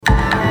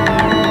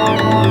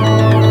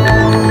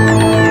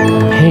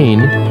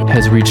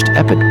reached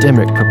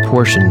epidemic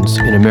proportions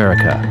in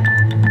America.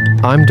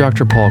 I'm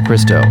Dr. Paul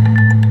Christo.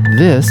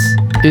 This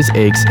is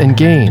Aches and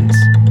Gains.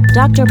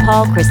 Dr.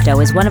 Paul Christo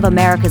is one of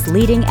America's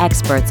leading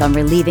experts on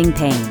relieving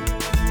pain.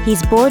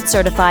 He's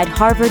board-certified,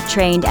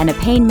 Harvard-trained, and a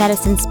pain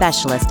medicine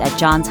specialist at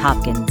Johns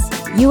Hopkins.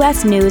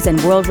 U.S. News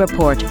 & World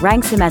Report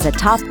ranks him as a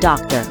top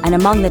doctor and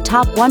among the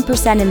top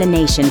 1% in the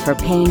nation for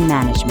pain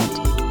management.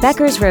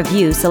 Becker's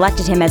Review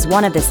selected him as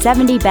one of the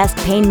 70 best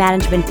pain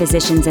management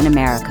physicians in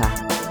America.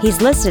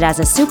 He's listed as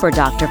a super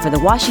doctor for the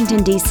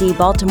Washington, D.C.,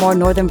 Baltimore,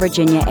 Northern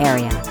Virginia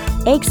area.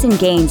 Aches and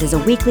Gains is a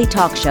weekly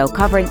talk show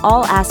covering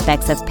all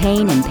aspects of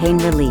pain and pain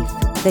relief.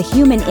 The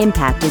human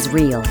impact is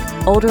real.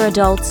 Older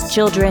adults,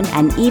 children,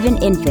 and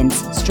even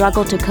infants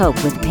struggle to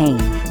cope with pain.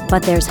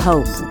 But there's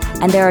hope,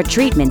 and there are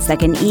treatments that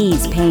can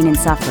ease pain and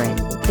suffering.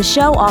 The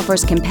show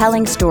offers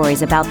compelling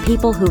stories about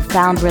people who've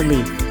found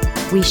relief.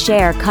 We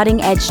share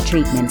cutting-edge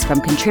treatments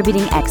from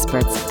contributing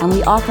experts, and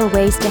we offer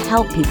ways to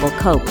help people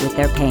cope with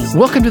their pain.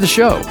 Welcome to the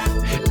show.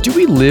 Do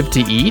we live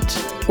to eat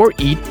or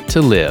eat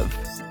to live?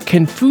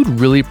 Can food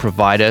really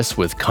provide us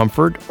with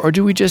comfort, or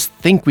do we just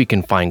think we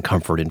can find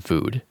comfort in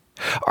food?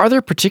 Are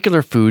there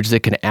particular foods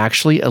that can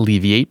actually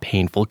alleviate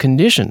painful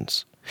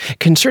conditions?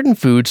 Can certain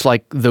foods,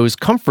 like those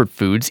comfort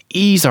foods,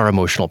 ease our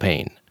emotional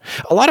pain?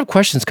 A lot of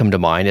questions come to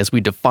mind as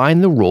we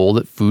define the role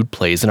that food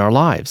plays in our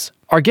lives.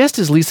 Our guest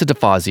is Lisa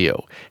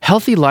DeFazio,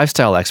 healthy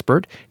lifestyle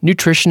expert,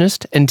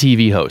 nutritionist, and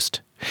TV host.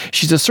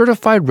 She's a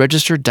certified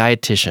registered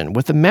dietitian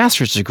with a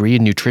master's degree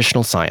in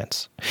nutritional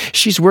science.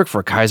 She's worked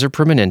for Kaiser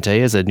Permanente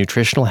as a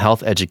nutritional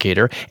health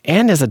educator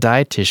and as a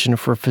dietitian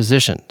for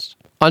physicians.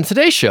 On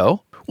today's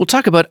show, we'll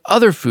talk about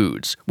other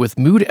foods with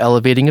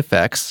mood-elevating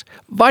effects,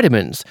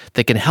 vitamins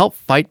that can help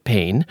fight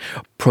pain,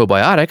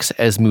 probiotics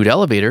as mood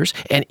elevators,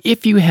 and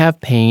if you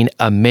have pain,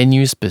 a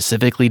menu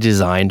specifically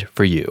designed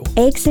for you.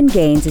 Aches and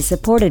Gains is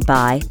supported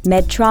by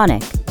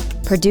Medtronic,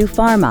 Purdue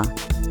Pharma,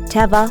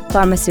 Teva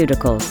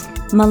Pharmaceuticals,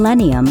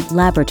 Millennium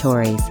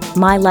Laboratories,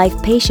 My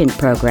Life Patient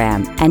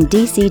Program, and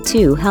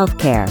DC2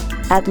 Healthcare,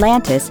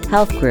 Atlantis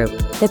Health Group,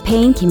 The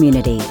Pain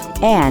Community,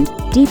 and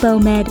Depot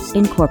Med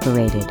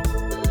Incorporated.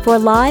 For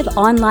live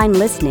online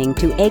listening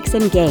to Aches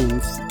and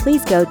Gains,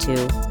 please go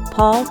to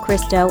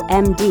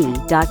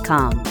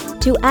paulchristomd.com.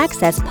 To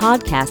access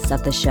podcasts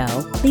of the show,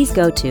 please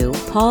go to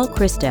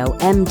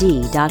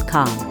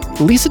paulchristomd.com.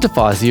 Lisa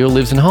DeFazio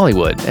lives in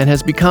Hollywood and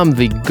has become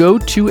the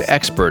go-to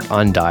expert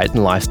on diet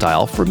and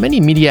lifestyle for many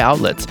media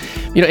outlets.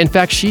 In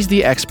fact, she's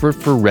the expert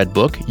for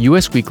Redbook,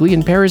 Us Weekly,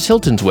 and Paris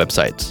Hilton's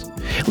websites.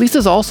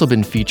 Lisa's also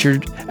been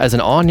featured as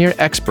an on-air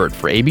expert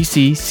for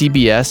ABC,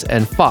 CBS,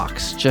 and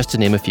Fox, just to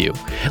name a few.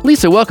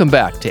 Lisa, welcome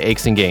back to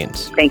Aches and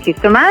Gains. Thank you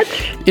so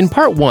much. In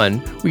part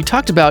one, we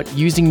talked about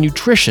using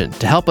nutrition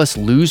to help us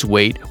lose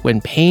weight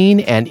when pain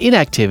and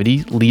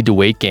inactivity lead to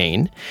weight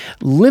gain,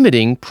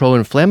 limiting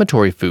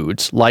pro-inflammatory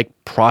foods like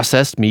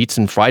processed meats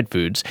and fried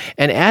foods,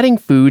 and adding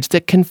foods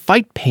that can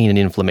fight pain and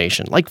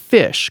inflammation like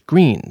fish,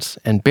 greens,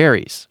 and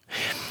berries.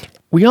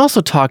 We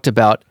also talked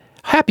about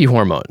happy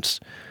hormones,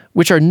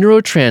 which are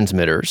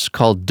neurotransmitters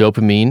called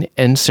dopamine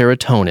and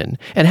serotonin,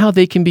 and how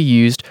they can be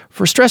used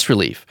for stress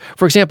relief.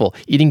 For example,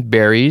 eating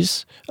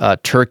berries,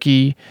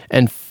 turkey,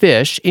 and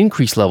fish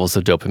increase levels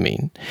of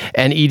dopamine,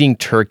 and eating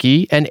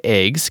turkey and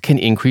eggs can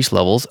increase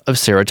levels of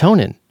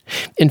serotonin.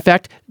 In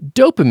fact,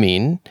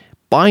 dopamine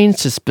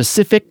binds to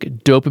specific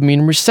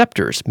dopamine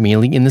receptors,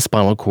 mainly in the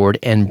spinal cord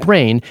and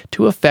brain,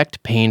 to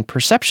affect pain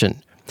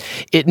perception.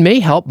 It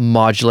may help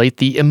modulate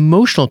the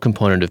emotional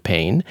component of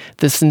pain,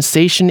 the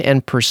sensation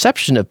and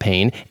perception of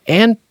pain,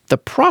 and the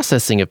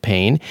processing of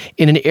pain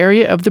in an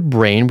area of the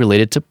brain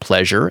related to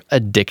pleasure,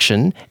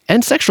 addiction,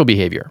 and sexual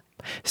behavior.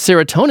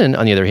 Serotonin,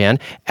 on the other hand,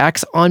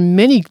 acts on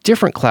many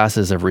different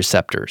classes of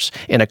receptors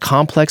in a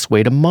complex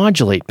way to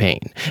modulate pain.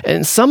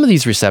 And some of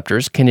these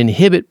receptors can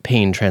inhibit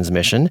pain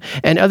transmission,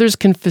 and others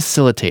can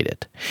facilitate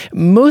it.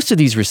 Most of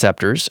these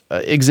receptors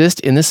exist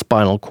in the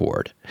spinal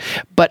cord,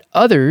 but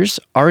others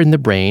are in the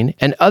brain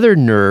and other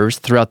nerves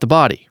throughout the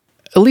body.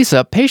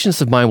 Elisa, patients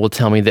of mine will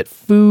tell me that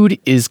food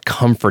is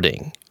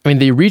comforting.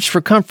 They reach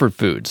for comfort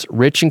foods,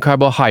 rich in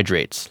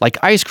carbohydrates, like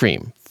ice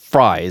cream,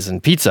 fries,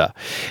 and pizza.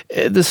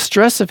 The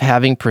stress of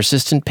having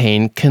persistent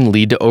pain can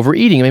lead to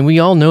overeating. We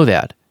all know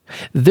that.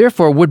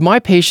 Therefore, would my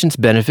patients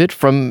benefit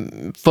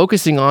from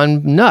focusing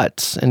on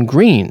nuts and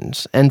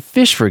greens and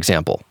fish, for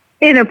example?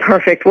 In a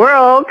perfect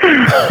world.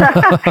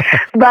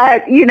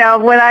 But, when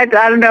I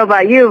don't know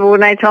about you, but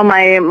when I tell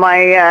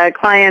my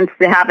clients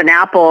to have an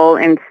apple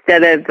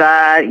instead of,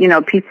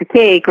 a piece of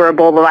cake or a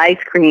bowl of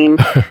ice cream,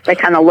 they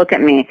kind of look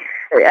at me.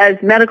 As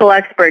medical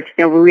experts,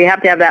 we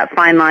have to have that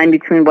fine line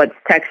between what's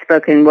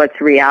textbook and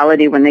what's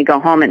reality when they go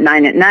home at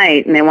 9 at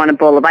night and they want a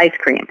bowl of ice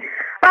cream.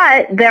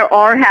 But there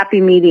are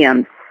happy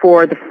mediums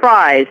for the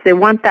fries. They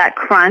want that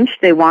crunch.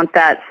 They want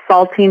that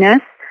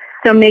saltiness.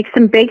 So make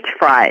some baked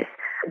fries.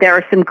 There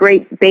are some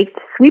great baked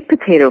sweet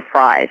potato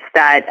fries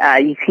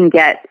that you can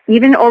get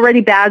even already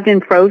bagged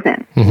and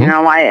frozen.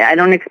 Mm-hmm. I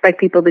don't expect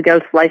people to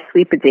go slice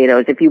sweet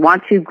potatoes. If you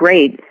want to,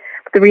 great.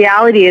 But the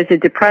reality is a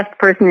depressed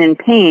person in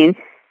pain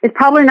is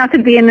probably not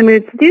going to be in the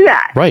mood to do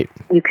that. Right.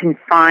 You can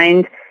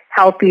find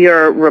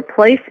healthier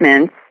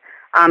replacements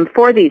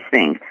for these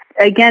things.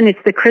 Again, it's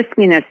the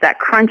crispiness, that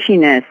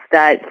crunchiness,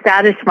 that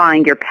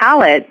satisfying your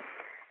palate,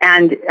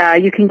 and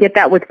you can get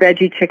that with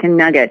veggie chicken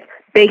nuggets,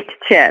 baked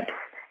chips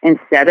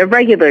instead of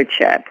regular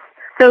chips.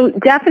 So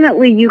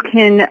definitely you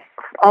can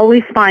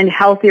always find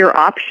healthier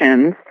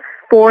options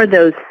for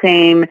those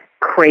same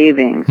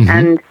cravings. Mm-hmm.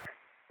 And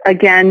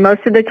again,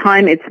 most of the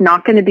time it's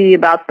not going to be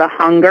about the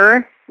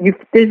hunger. You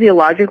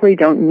physiologically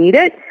don't need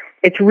it.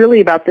 It's really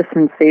about the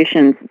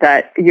sensations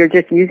that you're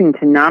just using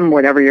to numb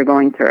whatever you're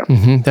going through.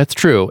 Mm-hmm. That's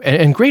true.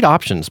 And great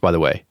options, by the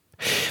way.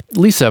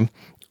 Lisa,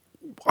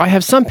 I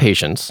have some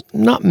patients,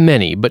 not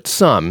many, but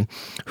some,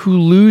 who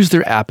lose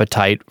their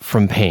appetite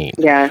from pain.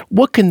 Yeah.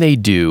 What can they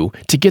do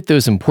to get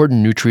those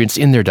important nutrients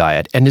in their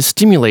diet and to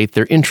stimulate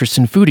their interest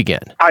in food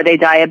again? Are they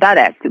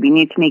diabetic? Do we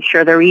need to make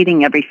sure they're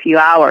eating every few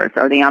hours?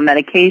 Are they on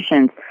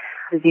medications?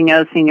 As you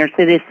know, senior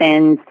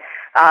citizens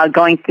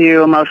going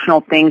through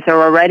emotional things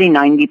are already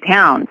 90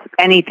 pounds.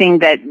 Anything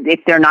that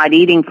if they're not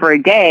eating for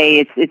a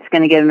day, it's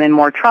going to get them in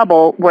more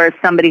trouble, whereas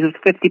somebody who's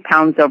 50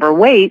 pounds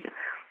overweight,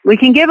 we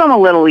can give them a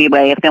little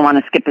leeway if they want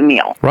to skip a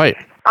meal. Right.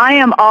 I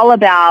am all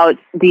about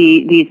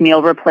these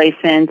meal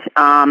replacement,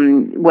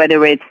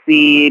 whether it's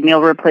the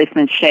meal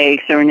replacement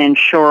shakes or an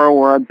Ensure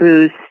or a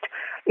Boost.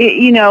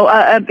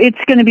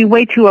 It's going to be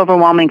way too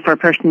overwhelming for a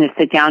person to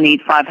sit down and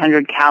eat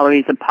 500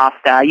 calories of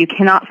pasta. You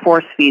cannot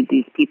force feed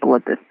these people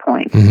at this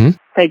point. Mm-hmm.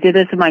 So I did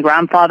this with my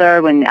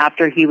grandfather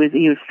after he was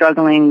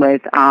struggling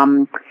with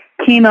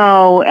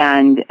chemo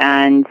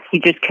and he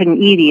just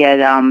couldn't eat. He had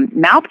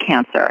mouth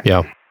cancer.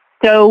 Yeah.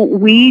 So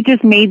we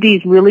just made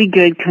these really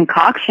good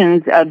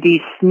concoctions of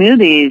these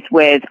smoothies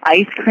with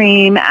ice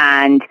cream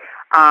and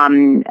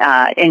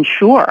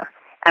Ensure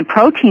and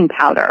protein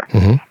powder.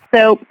 Mm-hmm.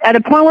 So at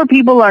a point where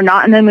people are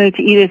not in the mood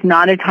to eat is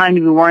not a time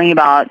to be worrying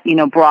about,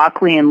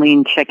 broccoli and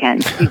lean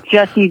chicken. You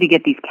just need to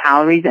get these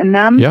calories in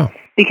them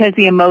because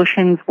the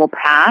emotions will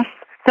pass.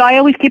 So I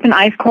always keep an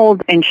ice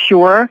cold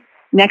Ensure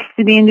next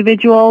to the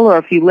individual, or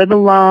if you live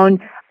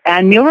alone,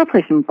 and meal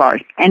replacement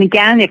bars. And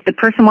again, if the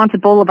person wants a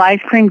bowl of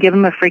ice cream, give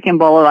them a freaking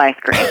bowl of ice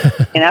cream,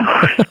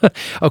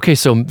 Okay,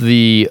 so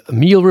the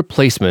meal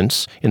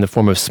replacements in the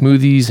form of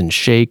smoothies and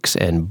shakes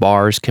and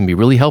bars can be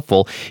really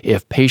helpful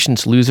if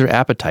patients lose their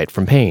appetite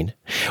from pain.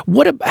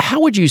 How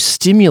would you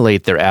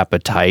stimulate their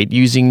appetite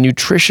using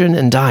nutrition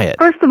and diet?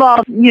 First of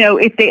all,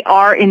 if they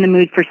are in the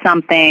mood for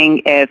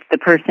something, if the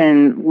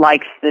person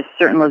likes this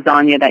certain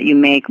lasagna that you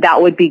make,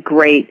 that would be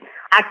great.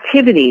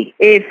 Activity,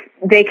 if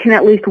they can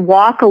at least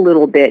walk a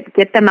little bit,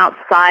 get them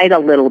outside a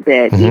little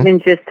bit, even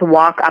just to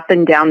walk up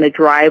and down the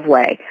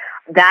driveway,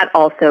 that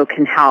also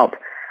can help.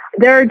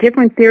 There are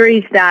different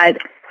theories that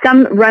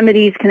some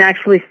remedies can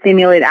actually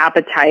stimulate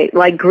appetite,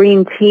 like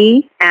green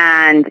tea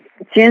and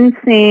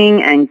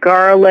ginseng and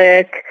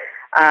garlic,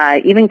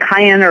 even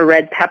cayenne or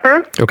red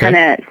pepper kind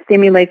of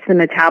stimulates the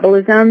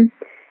metabolism.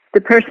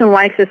 The person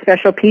likes a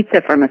special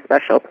pizza from a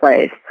special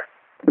place,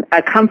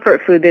 a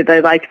comfort food that they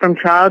liked from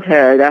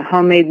childhood, a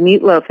homemade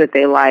meatloaf that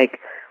they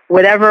like,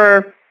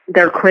 whatever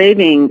they're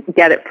craving,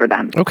 get it for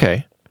them.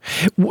 Okay.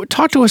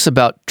 Talk to us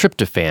about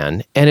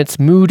tryptophan and its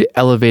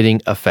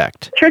mood-elevating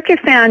effect.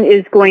 Tryptophan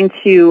is going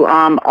to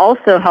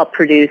also help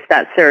produce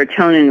that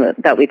serotonin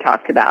that we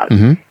talked about.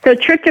 Mm-hmm. So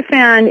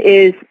tryptophan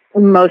is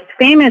most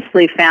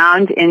famously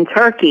found in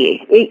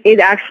turkey. It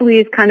actually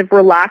is kind of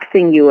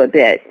relaxing you a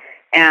bit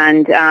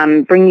and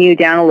bringing you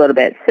down a little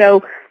bit.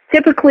 So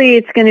typically,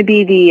 it's going to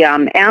be the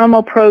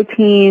animal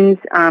proteins,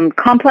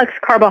 complex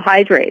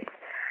carbohydrates.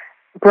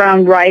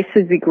 Brown rice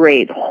would be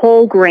great,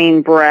 whole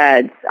grain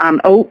breads,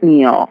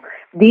 oatmeal.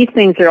 These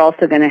things are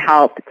also going to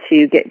help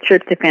to get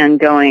tryptophan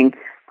going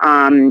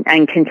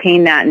and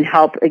contain that and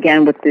help,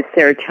 again, with the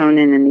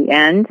serotonin in the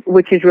end,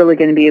 which is really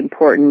going to be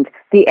important.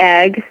 The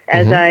eggs,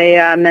 as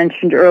I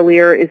mentioned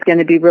earlier, is going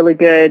to be really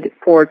good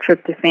for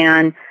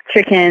tryptophan,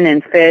 chicken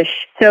and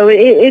fish. So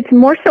it's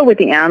more so with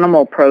the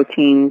animal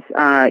proteins,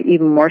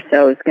 even more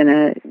so is going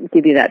to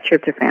give you that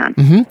tryptophan.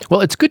 Mm-hmm.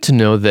 Well, it's good to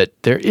know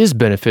that there is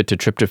benefit to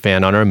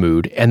tryptophan on our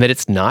mood and that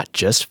it's not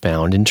just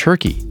found in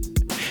turkey.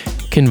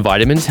 Can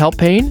vitamins help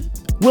pain?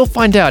 We'll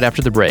find out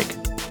after the break.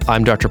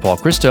 I'm Dr. Paul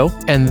Christo,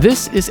 and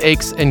this is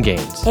Aches and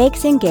Gains.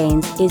 Aches and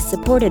Gains is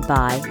supported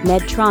by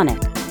Medtronic,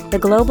 the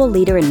global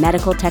leader in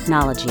medical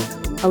technology,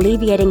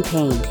 alleviating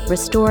pain,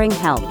 restoring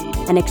health,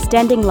 and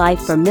extending life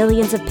for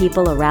millions of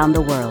people around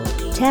the world.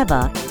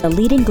 Teva, a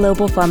leading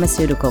global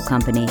pharmaceutical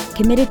company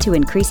committed to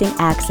increasing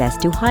access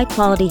to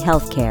high-quality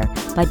health care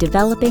by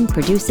developing,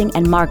 producing,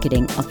 and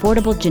marketing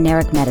affordable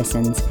generic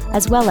medicines,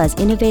 as well as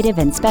innovative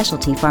and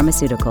specialty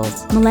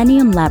pharmaceuticals.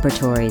 Millennium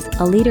Laboratories,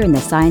 a leader in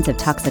the science of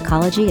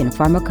toxicology and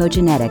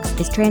pharmacogenetics,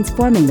 is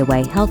transforming the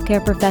way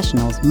healthcare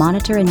professionals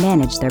monitor and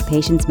manage their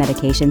patients'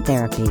 medication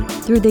therapy.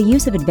 Through the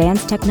use of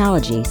advanced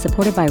technology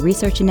supported by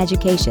research and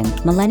education,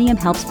 Millennium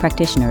helps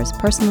practitioners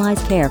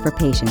personalize care for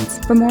patients.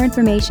 For more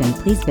information,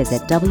 please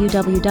visit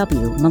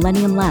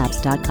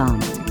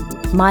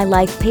www.millenniumlabs.com. My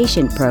Life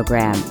Patient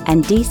Program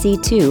and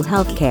DC2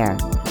 Healthcare.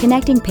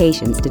 connecting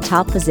patients to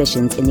top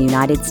physicians in the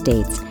United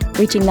States,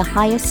 reaching the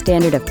highest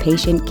standard of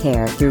patient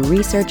care through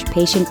research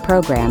patient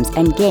programs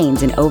and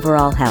gains in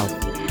overall health.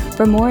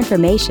 For more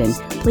information,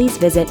 please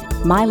visit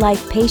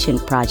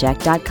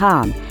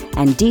mylifepatientproject.com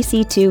and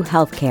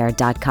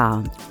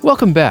dc2healthcare.com.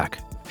 Welcome back.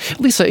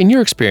 Lisa, in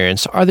your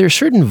experience, are there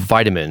certain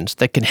vitamins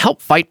that can help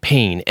fight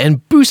pain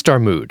and boost our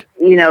mood?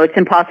 It's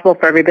impossible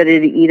for everybody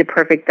to eat a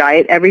perfect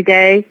diet every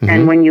day. Mm-hmm.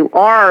 And when you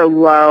are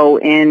low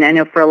in, I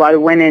know for a lot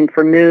of women,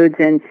 for moods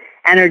and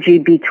energy,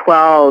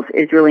 B12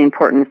 is really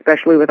important,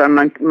 especially with our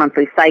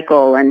monthly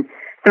cycle. And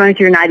sometimes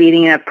you're not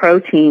eating enough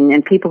protein,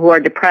 and people who are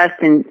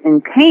depressed and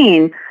in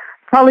pain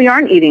probably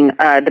aren't eating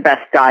the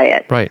best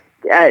diet. Right.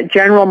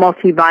 General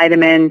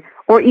multivitamin,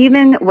 or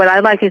even what I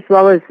like as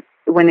well is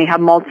when they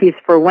have multis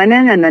for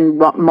women and then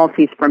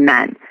multis for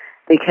men,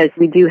 because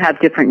we do have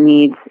different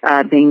needs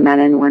being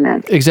men and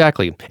women.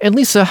 Exactly. And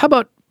Lisa, how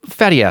about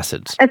fatty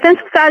acids?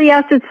 Essential fatty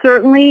acids,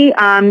 certainly.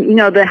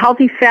 The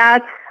healthy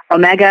fats,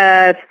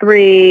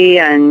 omega-3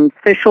 and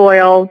fish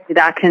oil,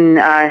 that can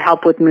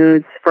help with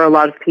moods for a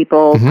lot of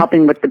people, mm-hmm.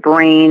 helping with the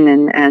brain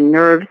and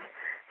nerves.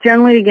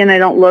 Generally, again, I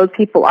don't load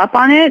people up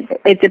on it.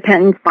 It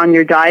depends on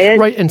your diet.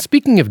 Right, and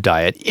speaking of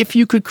diet, if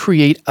you could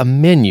create a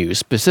menu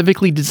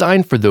specifically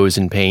designed for those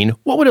in pain,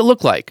 what would it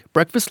look like?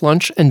 Breakfast,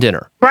 lunch, and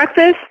dinner?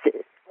 Breakfast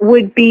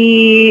would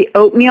be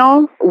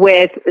oatmeal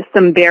with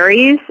some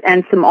berries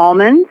and some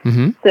almonds.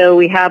 Mm-hmm. So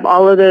we have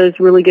all of those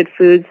really good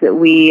foods that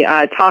we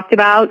talked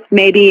about.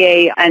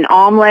 Maybe an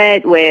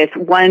omelet with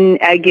one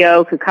egg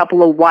yolk, a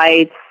couple of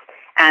whites,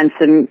 and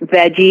some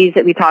veggies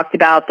that we talked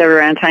about that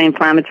are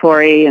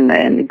anti-inflammatory, and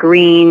the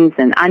greens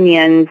and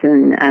onions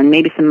and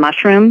maybe some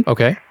mushrooms.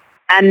 Okay.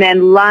 And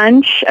then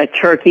lunch, a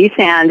turkey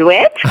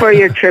sandwich for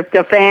your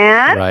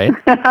tryptophan. Right.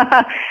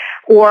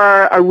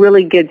 Or a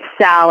really good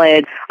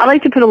salad. I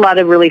like to put a lot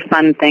of really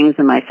fun things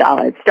in my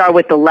salad. Start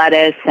with the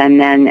lettuce and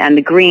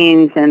the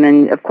greens, and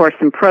then, of course,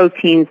 some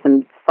protein,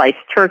 some sliced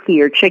turkey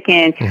or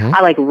chicken. Mm-hmm.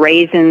 I like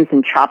raisins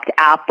and chopped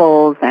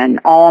apples and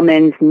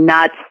almonds,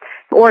 nuts.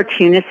 Or a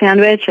tuna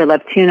sandwich. I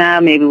love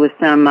tuna, maybe with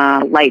some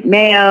light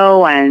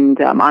mayo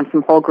and on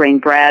some whole grain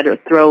bread, or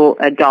throw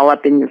a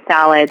dollop in your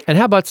salad. And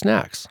how about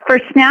snacks? For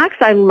snacks,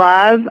 I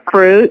love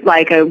fruit,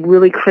 like a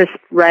really crisp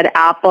red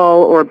apple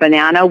or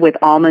banana with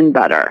almond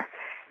butter.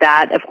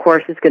 That, of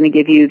course, is going to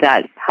give you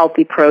that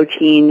healthy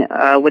protein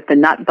with the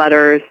nut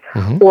butters,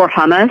 mm-hmm. or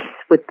hummus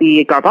with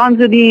the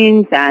garbanzo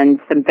beans and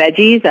some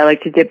veggies. I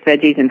like to dip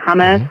veggies in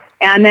hummus. Mm-hmm.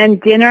 And then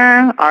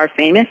dinner, our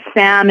famous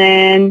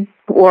salmon,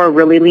 or a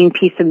really lean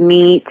piece of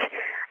meat.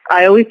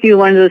 I always do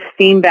one of those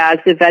steam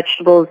bags of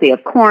vegetables. They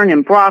have corn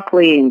and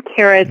broccoli and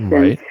carrots.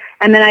 Right.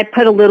 And then I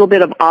put a little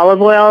bit of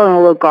olive oil and a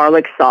little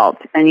garlic salt,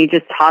 and you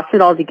just toss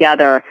it all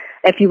together.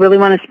 If you really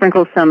want to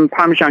sprinkle some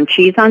Parmesan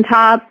cheese on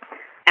top,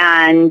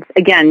 and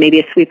again, maybe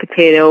a sweet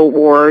potato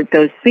or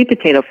those sweet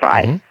potato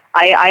fries. Mm-hmm.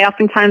 I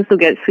oftentimes will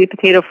get sweet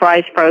potato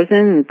fries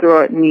frozen and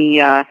throw it in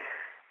the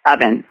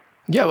oven.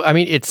 Yeah, I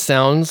mean, it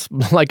sounds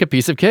like a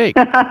piece of cake.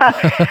 It's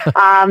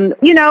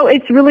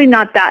really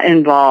not that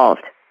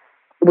involved,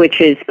 which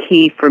is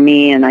key for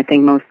me and I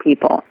think most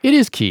people. It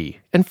is key.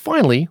 And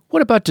finally,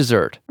 what about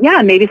dessert?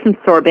 Yeah, maybe some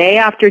sorbet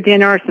after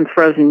dinner, some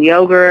frozen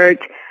yogurt,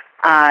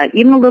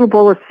 even a little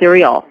bowl of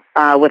cereal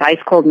with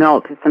ice cold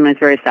milk is sometimes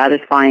very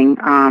satisfying,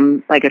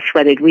 like a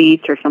shredded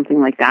wheat or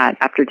something like that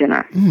after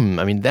dinner.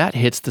 That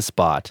hits the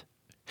spot.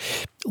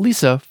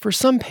 Lisa, for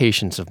some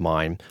patients of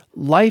mine,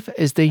 life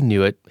as they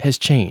knew it has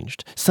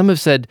changed. Some have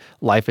said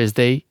life as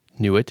they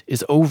knew it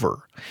is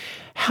over.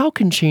 How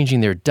can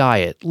changing their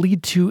diet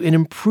lead to an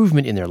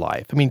improvement in their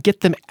life?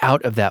 Get them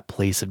out of that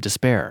place of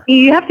despair.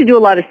 You have to do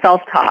a lot of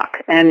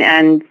self-talk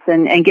and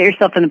get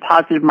yourself in a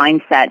positive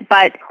mindset.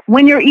 But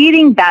when you're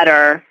eating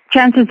better,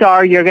 chances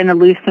are you're going to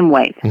lose some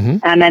weight. Mm-hmm.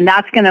 And then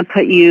that's going to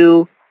put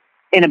you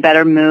in a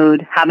better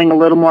mood, having a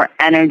little more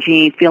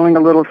energy, feeling a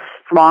little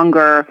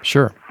stronger.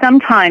 Sure.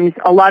 Sometimes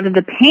a lot of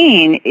the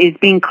pain is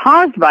being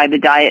caused by the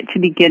diet to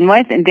begin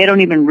with, and they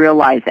don't even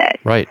realize it.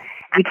 Right.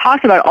 We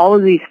talked about all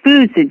of these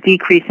foods that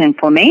decrease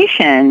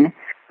inflammation,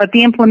 but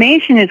the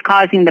inflammation is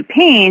causing the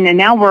pain, and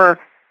now we're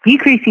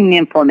decreasing the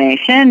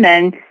inflammation,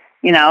 then,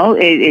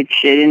 it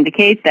should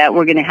indicate that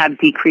we're going to have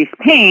decreased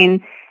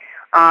pain.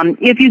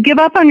 If you give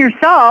up on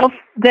yourself,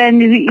 then,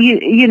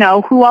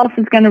 who else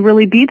is going to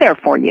really be there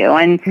for you?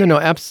 And No,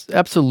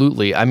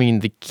 absolutely.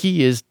 The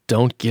key is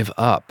don't give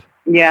up.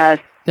 Yes.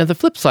 Now, the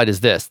flip side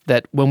is this,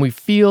 that when we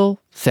feel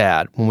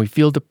sad, when we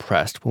feel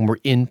depressed, when we're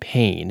in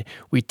pain,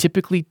 we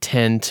typically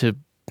tend to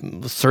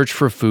search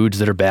for foods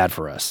that are bad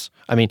for us.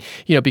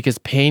 Because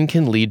pain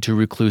can lead to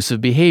reclusive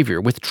behavior,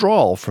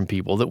 withdrawal from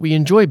people that we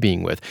enjoy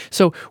being with.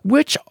 So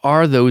which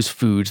are those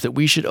foods that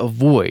we should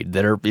avoid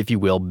that are, if you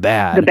will,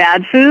 bad? The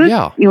bad foods?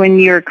 Yeah. When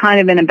you're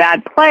kind of in a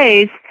bad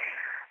place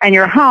and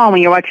you're home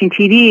and you're watching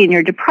TV and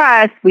you're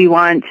depressed, we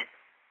want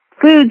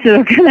foods that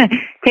are going to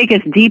take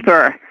us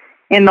deeper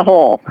in the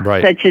hole,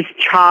 right, such as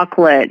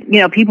chocolate.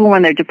 People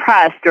when they're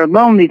depressed or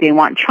lonely, they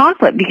want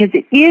chocolate because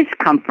it is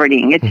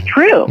comforting. It's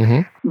true.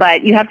 Mm-hmm.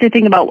 But you have to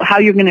think about how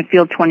you're going to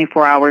feel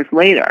 24 hours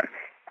later.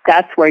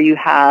 that's where you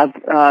have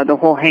the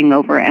whole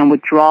hangover and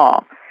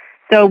withdrawal.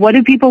 So what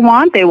do people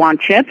want? They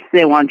want chips,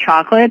 they want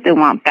chocolate, they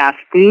want fast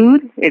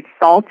food. It's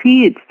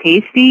salty, it's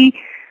tasty.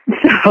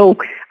 So,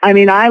 I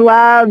mean, I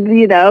love,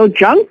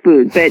 junk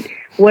food, but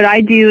what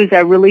I do is I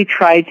really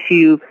try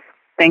to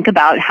think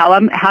about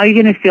how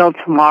you're going to feel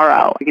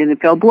tomorrow. You're going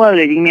to feel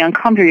bloated, you're going to be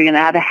uncomfortable, you're going to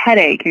have a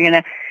headache,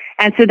 and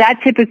so that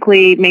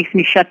typically makes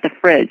me shut the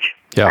fridge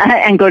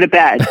and go to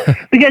bed.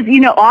 Because,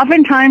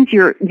 oftentimes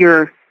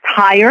you're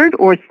tired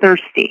or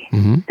thirsty.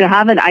 To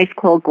have an ice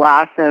cold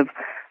glass of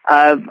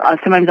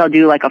sometimes I'll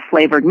do like a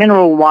flavored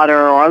mineral water,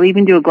 or I'll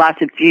even do a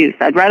glass of juice.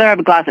 I'd rather have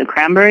a glass of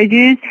cranberry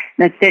juice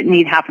than sit and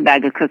eat half a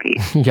bag of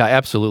cookies. Yeah,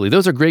 absolutely.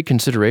 Those are great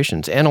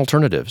considerations and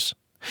alternatives.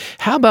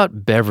 How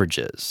about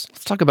beverages?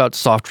 Let's talk about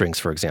soft drinks,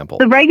 for example.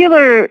 The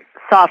regular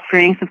soft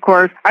drinks, of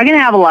course, are going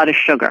to have a lot of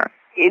sugar.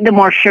 The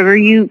more sugar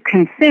you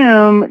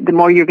consume, the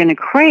more you're going to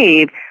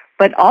crave.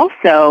 But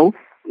also,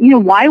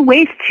 why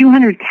waste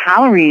 200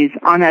 calories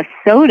on a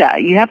soda?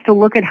 You have to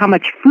look at how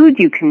much food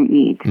you can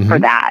eat for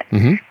that.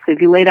 So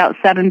if you laid out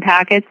 7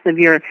 packets of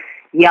your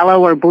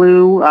yellow or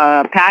blue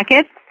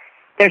packets,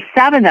 there's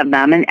 7 of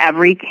them in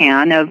every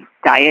can of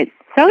diet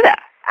soda.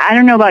 I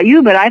don't know about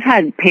you, but I've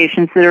had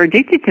patients that are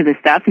addicted to this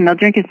stuff, and they'll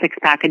drink a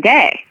 6-pack a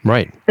day.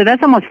 Right. So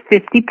that's almost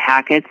 50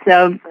 packets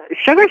of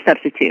sugar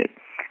substitute.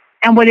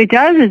 And what it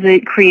does is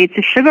it creates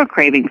a sugar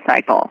craving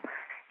cycle.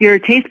 Your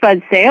taste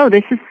buds say, oh,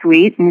 this is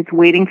sweet, and it's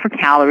waiting for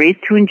calories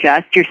to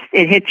ingest.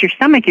 It hits your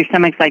stomach. Your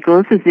stomach's like,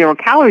 well, this is 0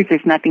 calories.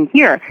 There's nothing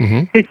here.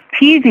 So it's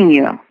teasing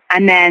you.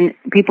 And then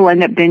people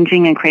end up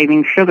binging and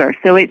craving sugar.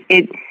 So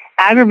it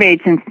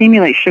aggravates and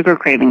stimulates sugar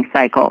craving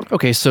cycles.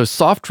 Okay, so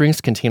soft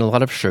drinks contain a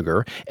lot of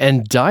sugar,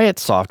 and diet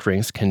soft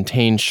drinks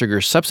contain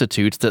sugar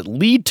substitutes that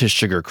lead to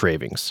sugar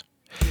cravings.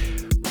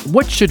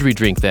 What should we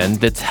drink then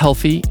that's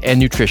healthy and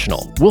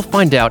nutritional? We'll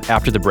find out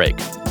after the break.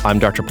 I'm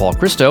Dr. Paul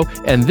Christo,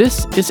 and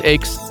this is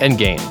Aches and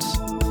Gains.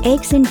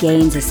 Aches and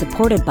Gains is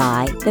supported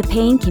by the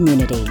Pain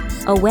Community,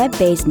 a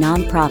web-based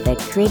nonprofit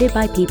created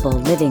by people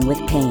living with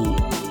pain.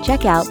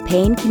 Check out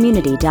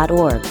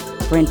paincommunity.org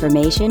for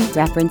information,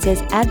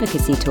 references,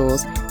 advocacy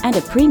tools, and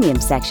a premium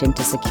section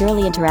to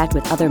securely interact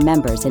with other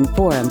members in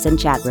forums and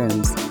chat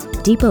rooms.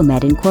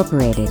 DepotMed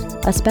Incorporated,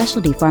 a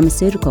specialty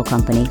pharmaceutical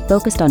company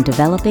focused on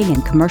developing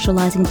and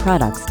commercializing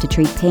products to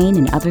treat pain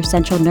and other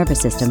central nervous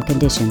system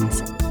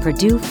conditions.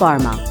 Purdue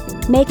Pharma,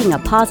 making a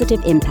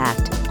positive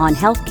impact on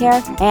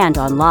healthcare and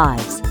on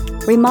lives,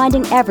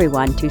 reminding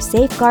everyone to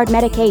safeguard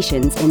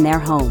medications in their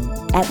home.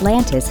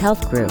 Atlantis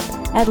Health Group.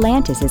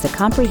 Atlantis is a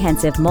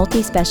comprehensive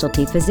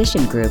multi-specialty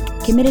physician group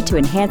committed to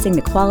enhancing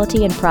the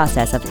quality and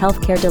process of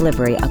healthcare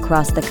delivery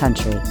across the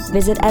country.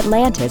 Visit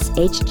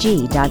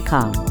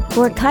AtlantisHG.com.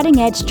 For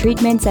cutting-edge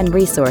treatments and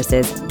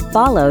resources,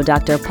 follow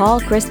Dr.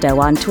 Paul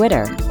Christo on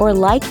Twitter or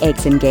like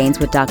Aches and Gains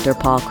with Dr.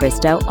 Paul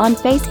Christo on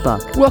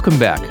Facebook. Welcome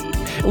back.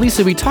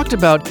 Lisa, we talked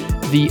about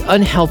the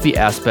unhealthy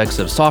aspects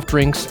of soft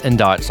drinks and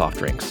diet soft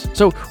drinks.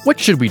 So what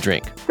should we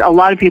drink? A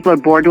lot of people are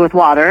bored with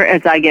water,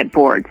 as I get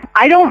bored.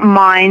 I don't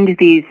mind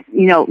these,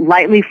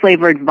 lightly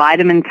flavored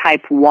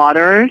vitamin-type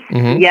waters.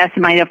 Yes,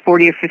 it might have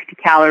 40 or 50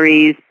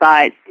 calories,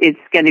 but it's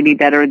going to be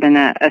better than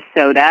a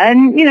soda.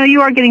 And, you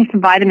are getting some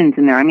vitamins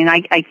in there. I mean,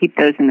 I keep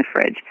those in the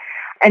fridge.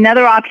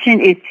 Another option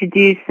is to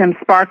do some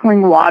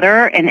sparkling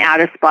water and add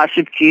a splash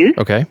of juice.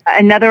 Okay.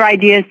 Another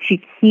idea is to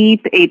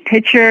keep a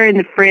pitcher in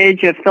the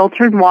fridge of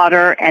filtered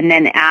water and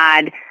then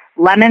add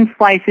lemon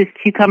slices,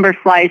 cucumber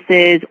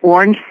slices,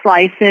 orange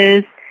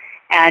slices,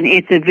 and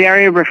it's a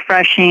very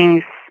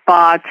refreshing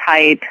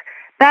spa-type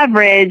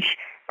beverage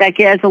that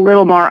gets a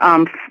little more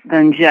oomph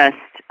than just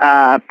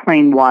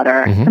plain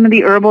water. Some of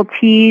the herbal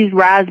teas,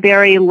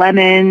 raspberry,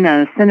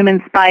 lemon,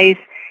 cinnamon spice,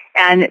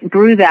 and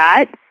brew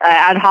that,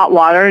 add hot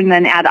water, and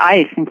then add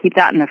ice and keep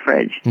that in the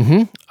fridge.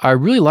 I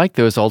really like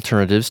those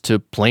alternatives to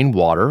plain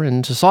water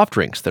and to soft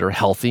drinks that are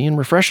healthy and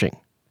refreshing.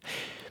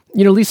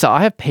 Lisa,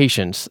 I have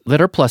patients that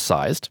are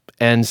plus-sized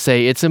and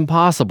say it's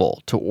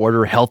impossible to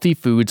order healthy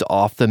foods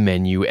off the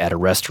menu at a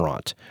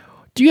restaurant.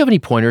 Do you have any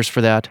pointers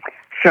for that?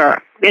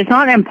 Sure. It's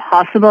not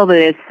impossible, but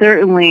it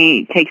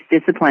certainly takes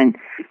discipline.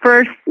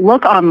 First,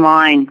 look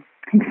online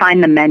and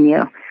find the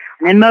menu.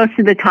 And most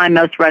of the time,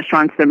 most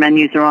restaurants, their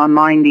menus are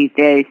online these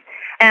days.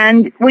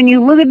 And when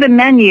you look at the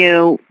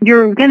menu,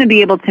 you're going to be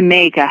able to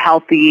make a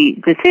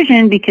healthy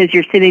decision because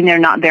you're sitting there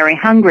not very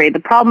hungry. The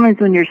problem is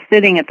when you're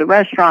sitting at the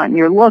restaurant and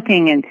you're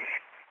looking and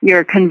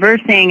you're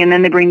conversing, and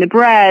then they bring the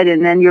bread,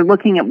 and then you're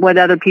looking at what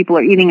other people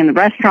are eating in the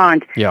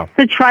restaurant. Yeah.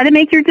 So try to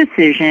make your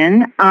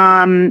decision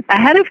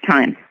ahead of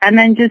time, and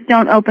then just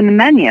don't open the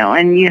menu.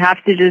 And you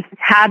have to just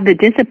have the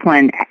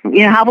discipline.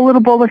 Have a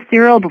little bowl of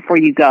cereal before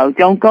you go.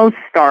 Don't go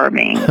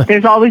starving.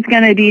 There's always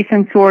going to be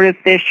some sort of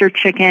fish or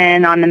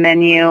chicken on the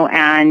menu,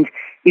 and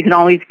you can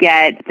always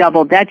get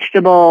double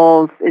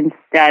vegetables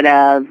instead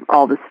of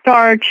all the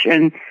starch.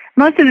 And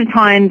most of the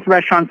times,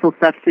 restaurants will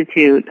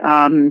substitute.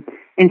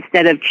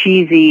 Instead of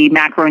cheesy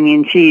macaroni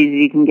and cheese,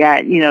 you can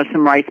get,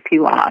 some rice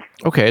pilaf.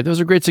 Okay, those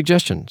are great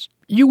suggestions.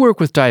 You work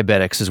with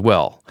diabetics as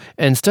well,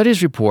 and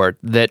studies report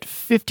that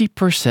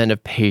 50%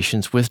 of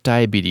patients with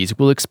diabetes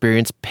will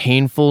experience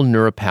painful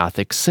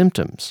neuropathic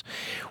symptoms.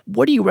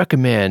 What do you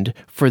recommend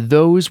for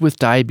those with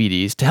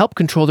diabetes to help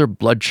control their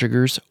blood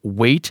sugars,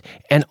 weight,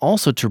 and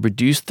also to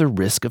reduce the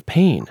risk of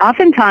pain?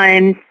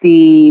 Oftentimes,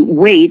 the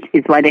weight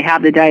is why they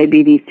have the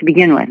diabetes to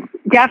begin with.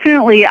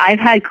 Definitely, I've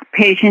had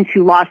patients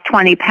who lost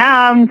 20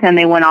 pounds and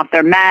they went off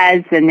their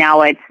meds and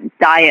now it's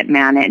diet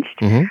managed.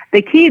 Mm-hmm.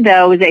 The key,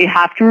 though, is that you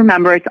have to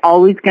remember it's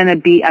always going to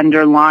be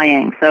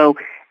underlying. So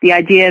the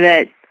idea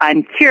that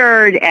I'm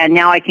cured and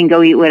now I can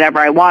go eat whatever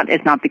I want is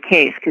not the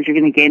case, because you're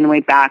going to gain the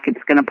weight back.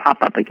 It's going to pop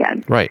up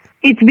again. Right.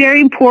 It's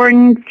very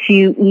important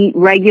to eat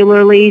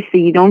regularly so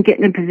you don't get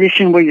in a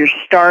position where you're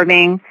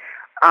starving.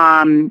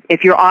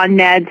 If you're on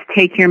meds,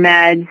 take your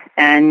meds.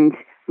 And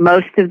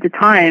most of the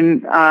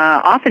time,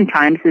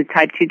 oftentimes, the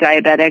type 2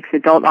 diabetics,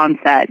 adult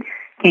onset,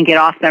 can get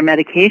off their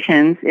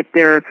medications if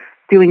they're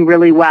doing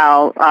really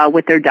well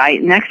with their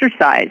diet and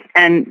exercise.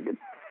 And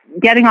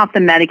getting off the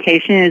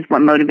medication is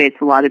what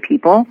motivates a lot of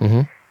people.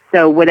 Mm-hmm.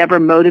 So whatever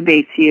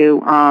motivates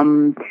you,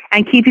 and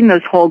keeping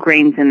those whole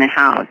grains in the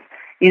house.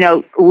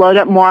 Load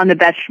up more on the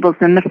vegetables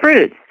than the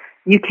fruits.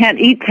 You can't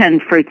eat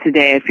 10 fruits a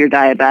day if you're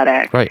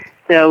diabetic. Right.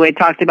 So we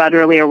talked about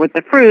earlier with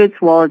the fruits,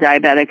 well, a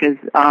diabetic is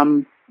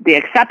the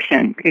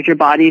exception, because your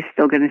body is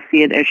still going to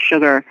see it as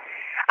sugar.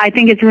 I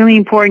think it's really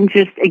important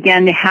just,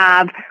 again, to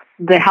have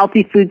the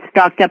healthy food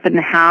stocked up in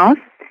the house,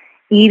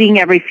 eating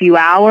every few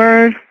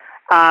hours.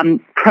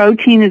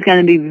 Protein is going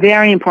to be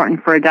very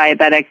important for a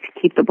diabetic to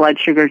keep the blood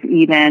sugars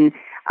even,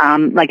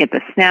 like at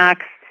the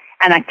snacks,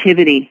 and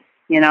activity,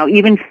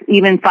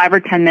 even 5 or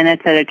 10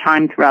 minutes at a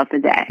time throughout the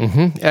day.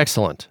 Mm-hmm.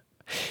 Excellent.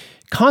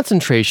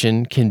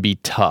 Concentration can be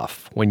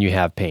tough when you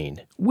have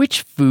pain.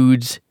 Which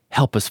foods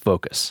help us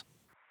focus?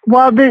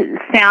 Well, the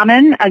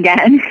salmon,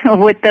 again,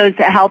 with those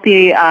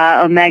healthy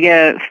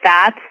omega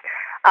fats.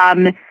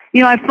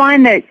 I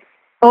find that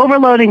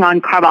overloading on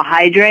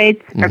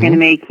carbohydrates are going to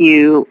make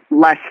you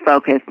less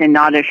focused and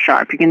not as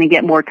sharp. You're going to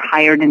get more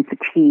tired and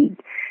fatigued.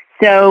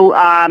 So,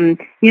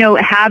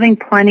 having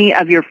plenty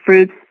of your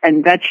fruits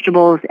and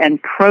vegetables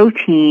and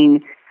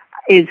protein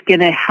is going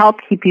to help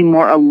keep you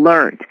more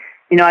alert.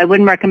 I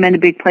wouldn't recommend a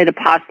big plate of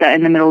pasta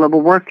in the middle of a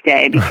work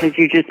day, because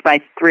you're just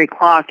by 3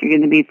 o'clock, you're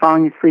going to be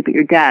falling asleep at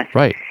your desk.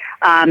 Right.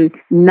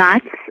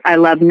 Nuts. I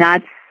love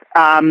nuts.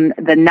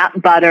 The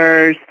nut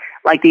butters,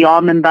 like the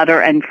almond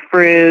butter and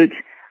fruit,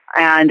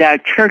 and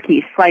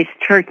turkey, sliced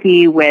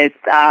turkey with,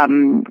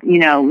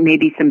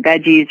 maybe some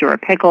veggies or a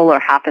pickle or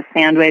half a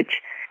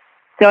sandwich.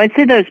 So I'd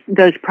say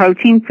those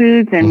protein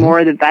foods and more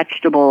of the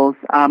vegetables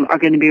are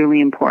going to be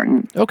really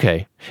important.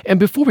 Okay. And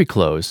before we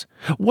close,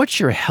 what's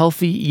your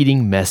healthy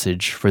eating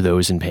message for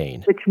those in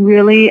pain? It's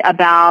really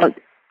about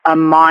a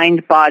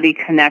mind-body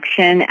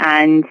connection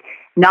and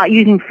not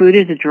using food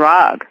as a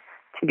drug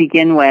to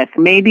begin with.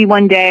 Maybe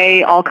one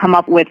day I'll come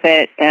up with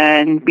it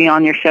and be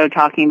on your show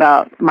talking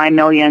about my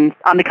millions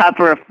on the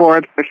cover of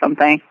Forbes or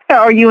something.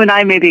 Or you and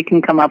I maybe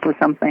can come up with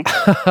something.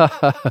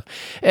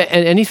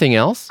 And anything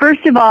else?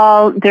 First of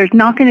all, there's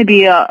not going to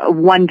be a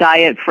one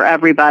diet for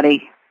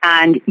everybody.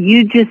 And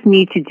you just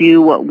need to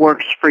do what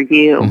works for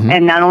you.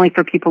 And not only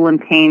for people in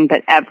pain,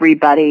 but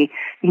everybody.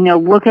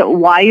 Look at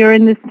why you're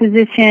in this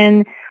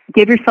position.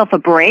 Give yourself a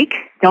break.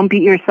 Don't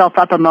beat yourself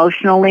up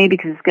emotionally,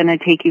 because it's going to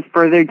take you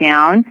further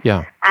down.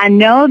 Yeah. And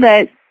know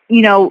that,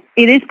 it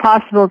is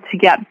possible to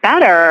get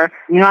better.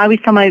 I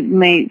always tell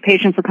my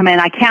patients will come in,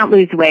 I can't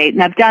lose weight.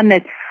 And I've done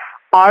this.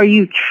 Are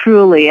you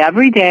truly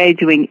every day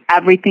doing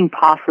everything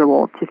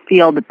possible to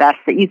feel the best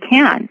that you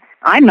can?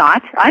 I'm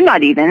not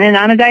even, and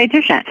I'm a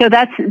dietitian. So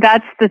that's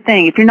the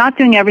thing. If you're not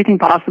doing everything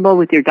possible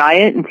with your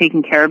diet and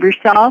taking care of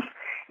yourself,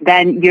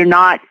 then you're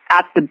not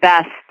at the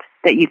best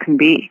that you can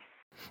be.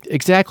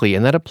 Exactly,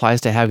 and that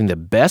applies to having the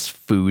best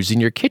foods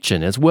in your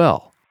kitchen as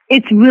well.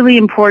 It's really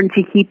important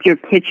to keep your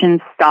kitchen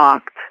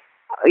stocked,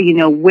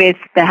 with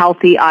the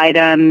healthy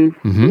items.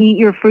 Eat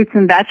your fruits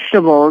and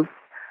vegetables,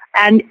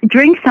 and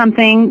drink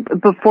something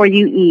before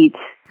you eat,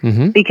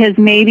 because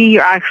maybe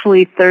you're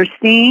actually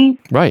thirsty,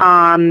 right?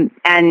 And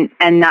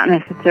not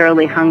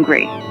necessarily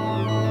hungry.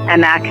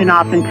 And that can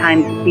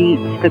oftentimes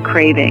beat the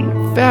craving.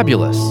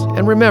 Fabulous.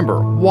 And remember,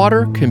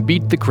 water can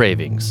beat the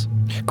cravings.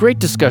 Great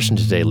discussion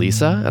today,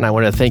 Lisa, and I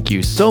want to thank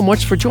you so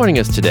much for joining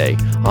us today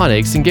on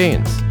Aches and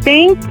Gains.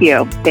 Thank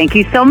you. Thank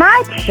you so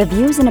much. The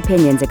views and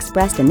opinions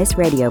expressed in this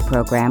radio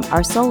program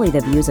are solely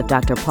the views of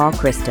Dr. Paul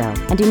Christo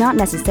and do not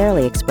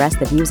necessarily express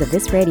the views of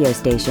this radio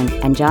station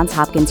and Johns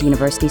Hopkins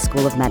University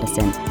School of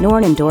Medicine, nor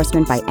an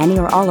endorsement by any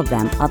or all of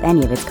them of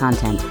any of its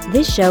content.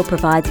 This show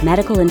provides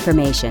medical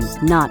information,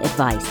 not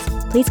advice.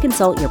 Please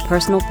consult your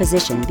personal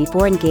physician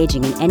before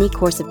engaging in any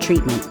course of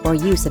treatment or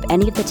use of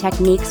any of the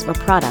techniques or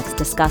products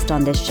discussed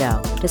on this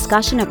show.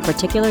 Discussion of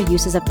particular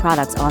uses of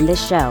products on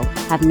this show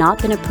have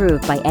not been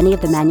approved by any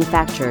of the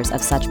manufacturers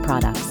of such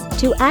products.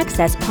 To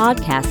access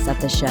podcasts of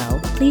the show,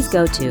 please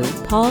go to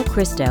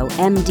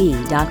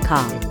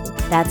paulchristomd.com.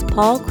 That's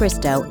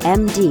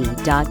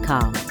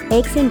paulchristomd.com.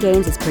 Aches and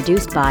Gains is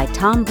produced by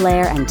Tom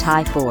Blair and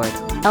Ty Ford.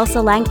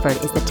 Elsa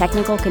Langford is the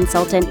technical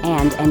consultant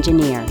and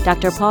engineer.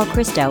 Dr. Paul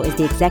Christo is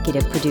the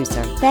executive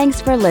producer. Thanks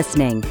for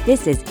listening.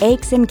 This is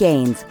Aches and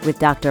Gains with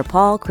Dr.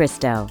 Paul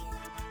Christo.